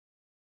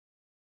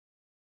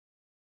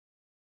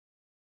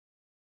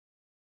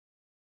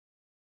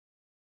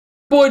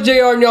Boy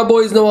JR, and y'all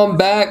boys know I'm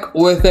back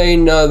with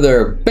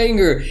another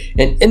banger,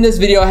 and in this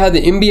video I have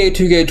the NBA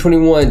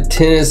 2K21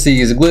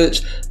 tendencies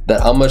glitch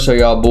that I'm gonna show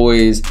y'all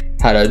boys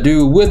how to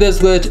do. With this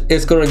glitch,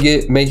 it's gonna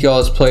make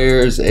y'all's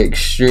players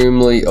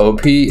extremely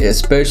OP,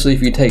 especially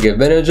if you take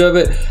advantage of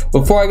it.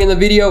 Before I get in the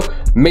video,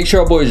 make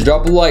sure y'all boys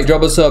drop a like,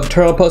 drop a sub,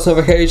 turn on post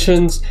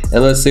notifications,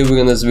 and let's see if we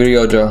can get this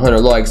video to 100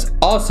 likes.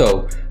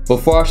 Also,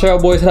 before I show y'all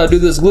boys how to do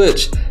this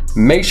glitch,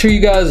 make sure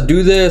you guys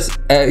do this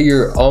at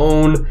your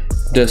own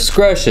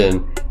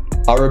discretion.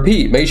 I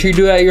repeat, make sure you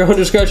do it at your own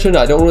discretion.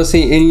 I don't want to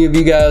see any of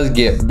you guys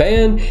get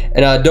banned,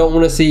 and I don't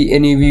want to see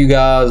any of you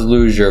guys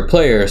lose your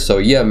player. So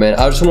yeah, man,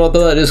 I just want to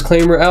throw that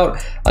disclaimer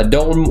out. I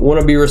don't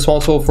want to be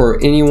responsible for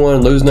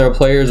anyone losing their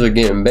players or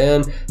getting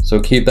banned, so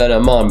keep that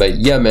in mind. But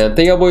yeah, man,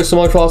 thank y'all boys so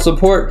much for all the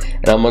support,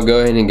 and I'm gonna go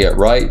ahead and get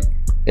right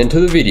into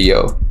the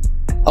video.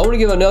 I want to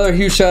give another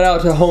huge shout out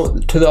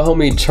to the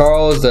homie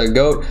Charles the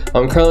GOAT.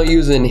 I'm currently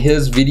using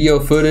his video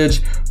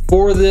footage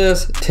for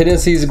this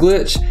tendencies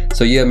glitch.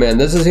 So yeah, man,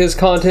 this is his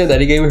content that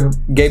he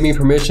gave me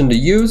permission to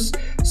use.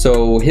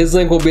 So his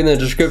link will be in the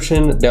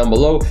description down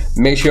below.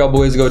 Make sure y'all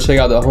boys go check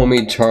out the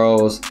homie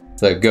Charles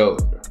the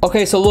GOAT.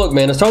 Okay, so look,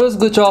 man, to start this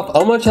glitch off,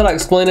 I'm gonna try to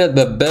explain it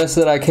the best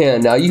that I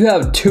can. Now, you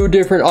have two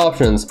different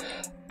options.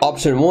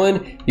 Option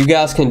one, you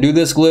guys can do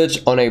this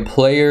glitch on a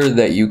player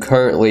that you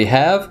currently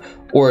have.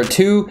 Or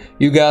two,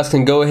 you guys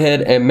can go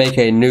ahead and make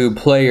a new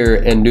player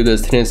and do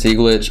this tendency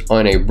glitch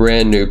on a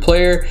brand new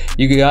player.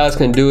 You guys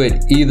can do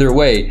it either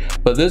way,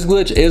 but this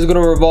glitch is going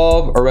to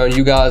revolve around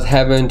you guys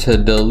having to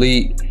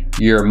delete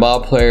your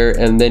mob player,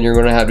 and then you're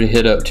going to have to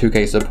hit up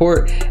 2K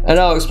support, and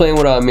I'll explain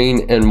what I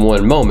mean in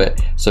one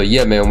moment. So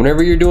yeah, man,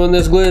 whenever you're doing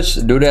this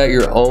glitch, do it at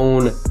your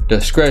own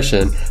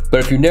discretion.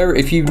 But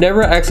if you've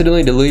never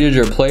accidentally deleted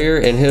your player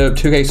and hit up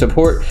 2K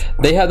support,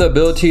 they have the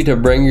ability to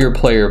bring your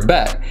player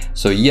back.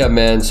 So yeah,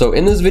 man, so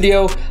in this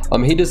video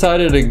he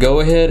decided to go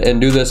ahead and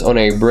do this on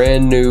a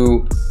brand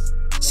new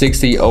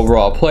 60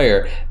 overall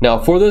player. Now,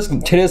 for this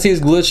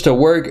tendencies glitch to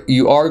work,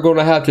 you are going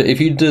to have to,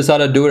 if you decide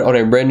to do it on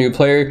a brand new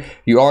player,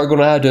 you are going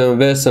to have to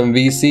invest some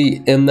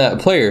VC in that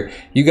player.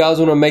 You guys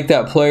want to make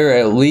that player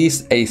at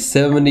least a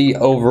 70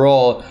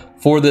 overall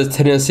for this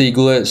tendency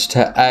glitch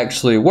to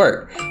actually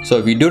work. So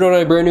if you do it on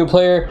a brand new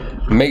player,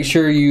 make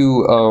sure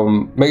you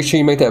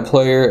make that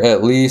player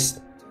at least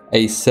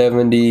a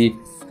 70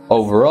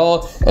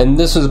 overall, and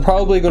this is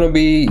probably going to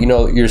be, you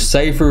know, your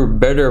safer,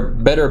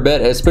 better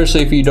bet,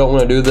 especially if you don't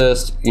want to do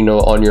this, you know,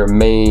 on your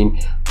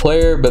main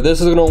player. But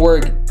this is going to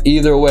work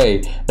either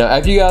way. Now,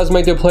 after you guys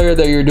make the player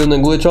that you're doing the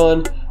glitch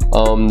on,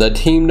 the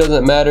team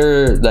doesn't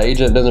matter, the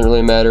agent doesn't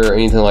really matter, or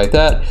anything like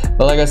that.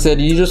 But like I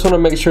said, you just want to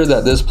make sure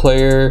that this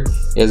player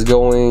is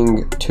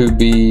going to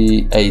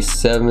be a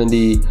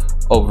 70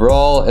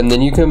 overall, and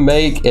then you can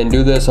make and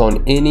do this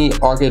on any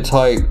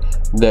archetype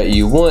that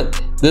you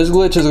want. This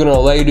glitch is going to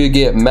allow you to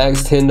get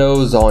max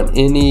tendos on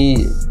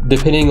any,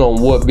 depending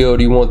on what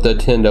build you want the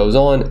tendos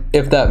on,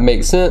 if that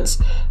makes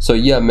sense. So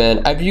yeah,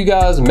 man, after you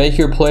guys make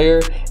your player,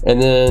 and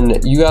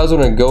then you guys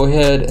want to go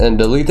ahead and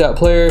delete that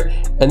player,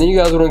 and then you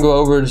guys want to go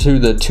over to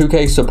the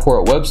 2K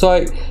support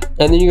website,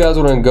 and then you guys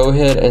want to go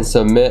ahead and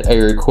submit a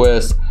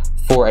request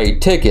for a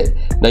ticket.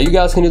 Now, you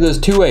guys can do this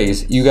two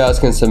ways. You guys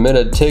can submit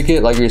a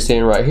ticket like you're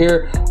seeing right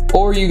here,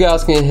 or you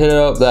guys can hit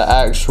up the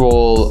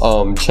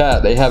actual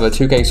chat. They have a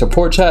 2K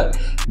support chat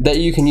that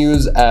you can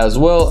use as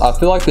well. I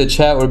feel like the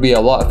chat would be a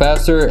lot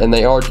faster, and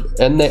they are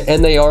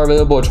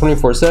available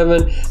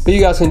 24/7, but you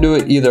guys can do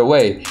it either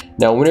way.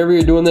 Now, whenever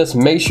you're doing this,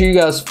 make sure you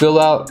guys fill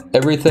out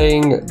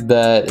everything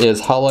that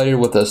is highlighted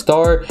with a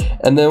star,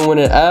 and then when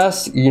it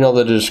asks, you know,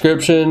 the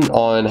description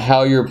on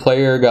how your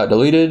player got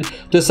deleted,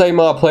 just say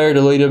my player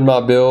deleted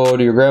my build,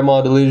 your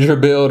grandma deleted your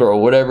build, or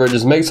whatever.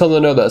 Just make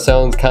something up that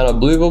sounds kind of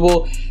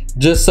believable,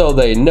 just so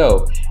they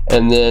know.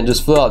 And then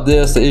just fill out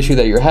the issue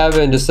that you're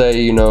having. Just say,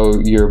 you know,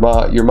 your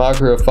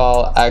micro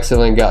file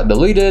accidentally got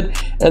deleted,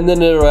 and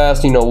then it'll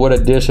ask, you know, what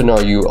edition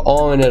are you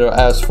on. It'll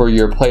ask for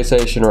your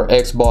PlayStation or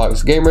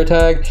Xbox gamer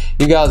tag.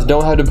 You guys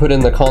don't have to put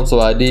in the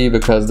console ID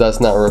because that's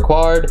not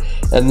required.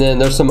 And then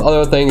there's some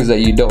other things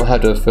that you don't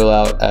have to fill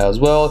out as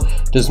well.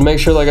 Just make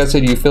sure, like I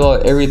said, you fill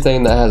out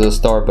everything that has a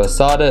star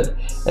beside it,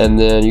 and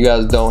then you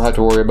guys don't have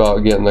to worry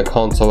about getting the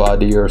console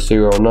ID or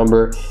serial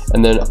number.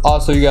 And then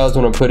also, you guys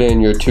want to put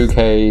in your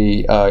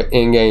 2K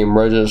in-game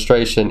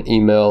registration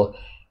email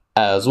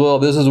as well.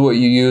 This is what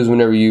you use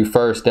whenever you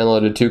first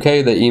downloaded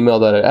 2K, the email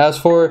that it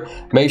asks for.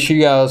 Make sure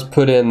you guys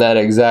put in that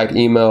exact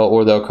email,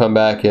 or they'll come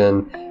back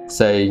and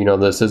say, you know,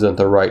 this isn't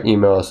the right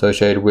email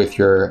associated with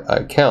your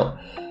account.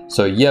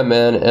 So yeah,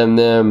 man, and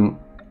then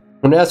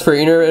when it asks for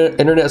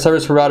internet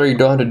service provider, you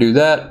don't have to do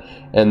that.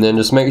 And then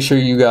just make sure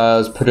you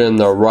guys put in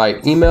the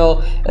right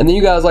email, and then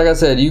you guys, like I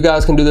said, you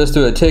guys can do this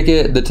through a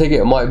ticket. The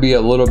ticket might be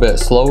a little bit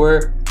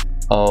slower.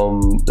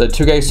 The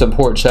 2K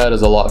support chat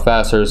is a lot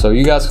faster, so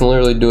you guys can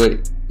literally do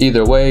it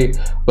either way,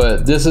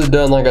 but this is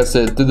done, like I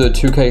said, through the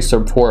 2K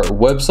support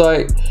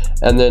website.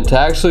 And then to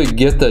actually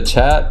get the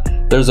chat,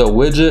 there's a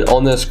widget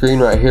on this screen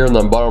right here on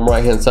the bottom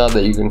right hand side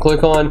that you can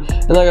click on,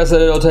 and like I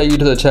said, it'll take you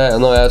to the chat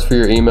and they'll ask for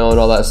your email and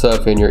all that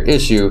stuff and your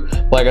issue.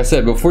 Like I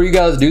said, before you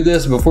guys do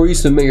this, before you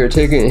submit your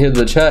ticket and hit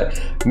the chat,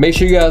 make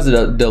sure you guys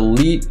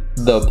delete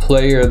the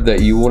player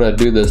that you want to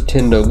do this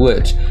Tendo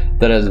glitch.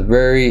 That is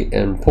very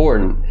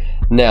important.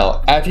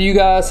 Now, after you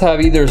guys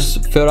have either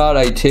filled out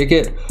a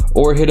ticket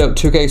or hit up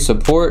 2K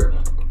support,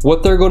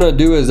 what they're going to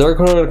do is they're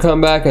going to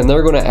come back and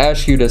they're going to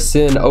ask you to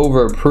send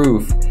over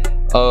proof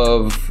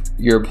of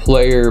your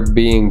player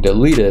being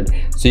deleted.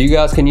 So you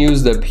guys can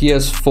use the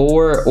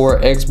PS4 or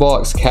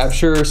Xbox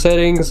capture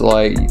settings,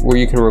 like where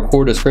you can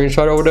record a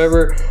screenshot or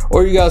whatever,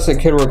 or you guys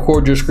can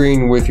record your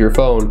screen with your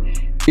phone.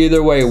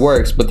 Either way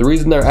works, but the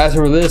reason they're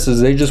asking for this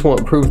is they just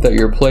want proof that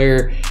your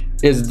player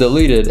is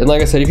deleted. And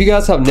like I said, if you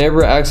guys have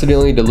never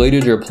accidentally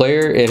deleted your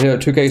player and hit up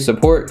 2K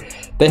support,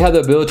 they have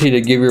the ability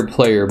to give your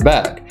player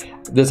back.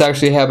 This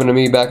actually happened to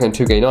me back in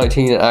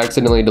 2K19. I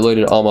accidentally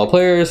deleted all my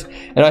players,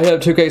 and I hit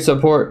up 2K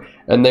support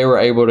and they were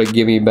able to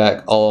give me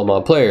back all of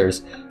my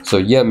players. So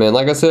yeah, man,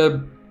 like I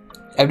said,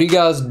 after you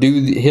guys do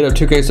hit up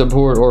 2K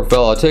support or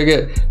fill out a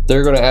ticket,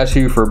 they're going to ask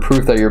you for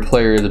proof that your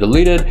player is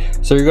deleted.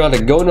 So you're going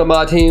to go into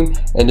My Team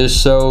and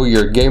just show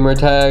your gamer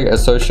tag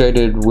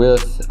associated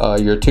with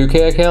your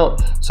 2K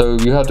account. So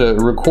you have to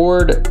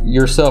record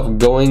yourself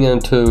going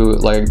into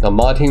like the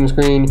My Team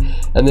screen,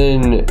 and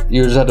then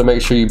you just have to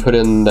make sure you put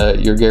in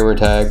your gamer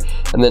tag.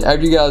 And then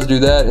after you guys do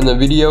that in the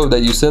video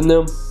that you send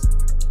them,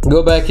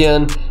 go back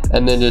in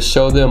and then just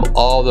show them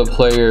all the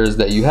players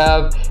that you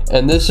have,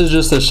 and this is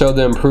just to show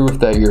them proof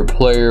that your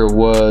player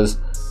was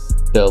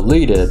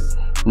deleted.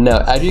 Now,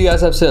 after you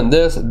guys have sent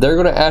this, they're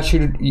going to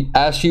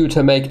ask you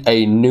to make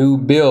a new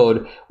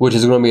build, which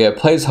is going to be a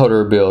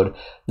placeholder build.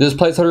 This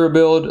placeholder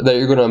build that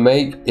you're going to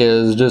make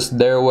is just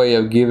their way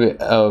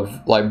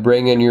of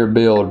bringing your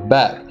build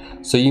back.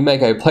 So you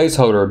make a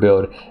placeholder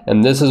build,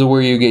 and this is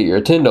where you get your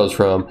Tendos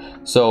from.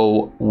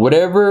 So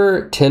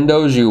whatever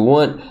Tendos you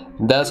want,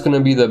 that's going to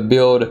be the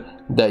build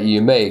that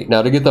you make.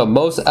 Now, to get the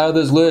most out of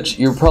this glitch,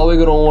 you're probably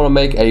going to want to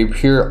make a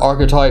pure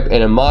archetype,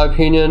 and in my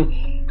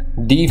opinion,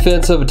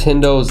 defensive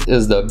Tendos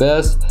is the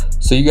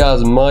best. So you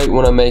guys might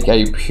want to make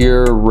a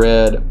pure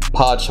red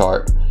pie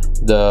chart.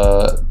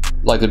 The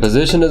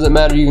position doesn't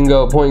matter. You can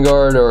go point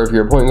guard, or if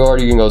you're a point guard,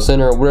 you can go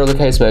center, whatever the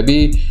case may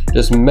be.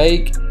 Just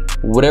make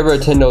whatever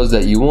Tendos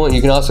that you want.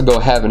 You can also go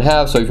half and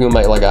half. So if you want to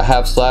make like a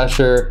half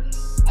slasher,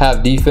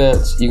 half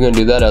defense, you can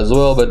do that as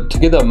well. But to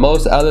get the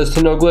most out of this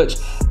Tendo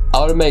glitch,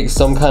 I would make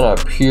some kind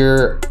of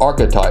pure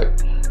archetype.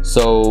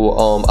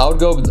 So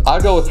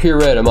I'd go with pure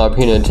red in my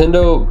opinion.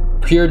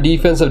 Pure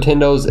defensive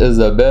Tendos is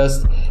the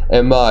best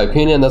in my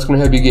opinion. That's going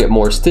to help you get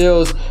more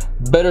steals,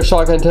 better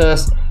shot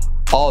contest,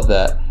 all of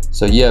that.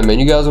 So yeah, man,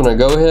 you guys want to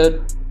go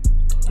ahead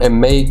and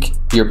make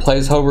your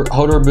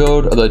placeholder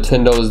build of the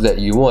Tendos that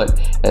you want,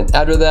 and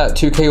after that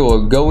 2K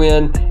will go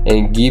in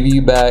and give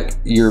you back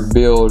your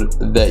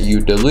build that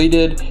you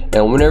deleted.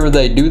 And whenever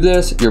they do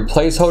this, your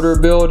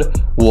placeholder build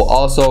will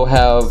also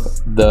have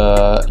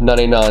the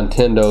 99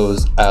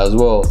 Tendos as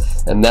well,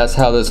 and that's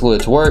how this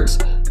glitch works.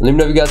 Let me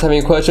know if you guys have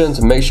any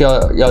questions. Make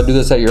sure y'all do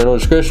this at your own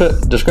discretion.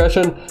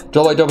 Drop a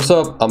like, drop a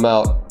sub. I'm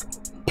out.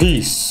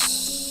 Peace.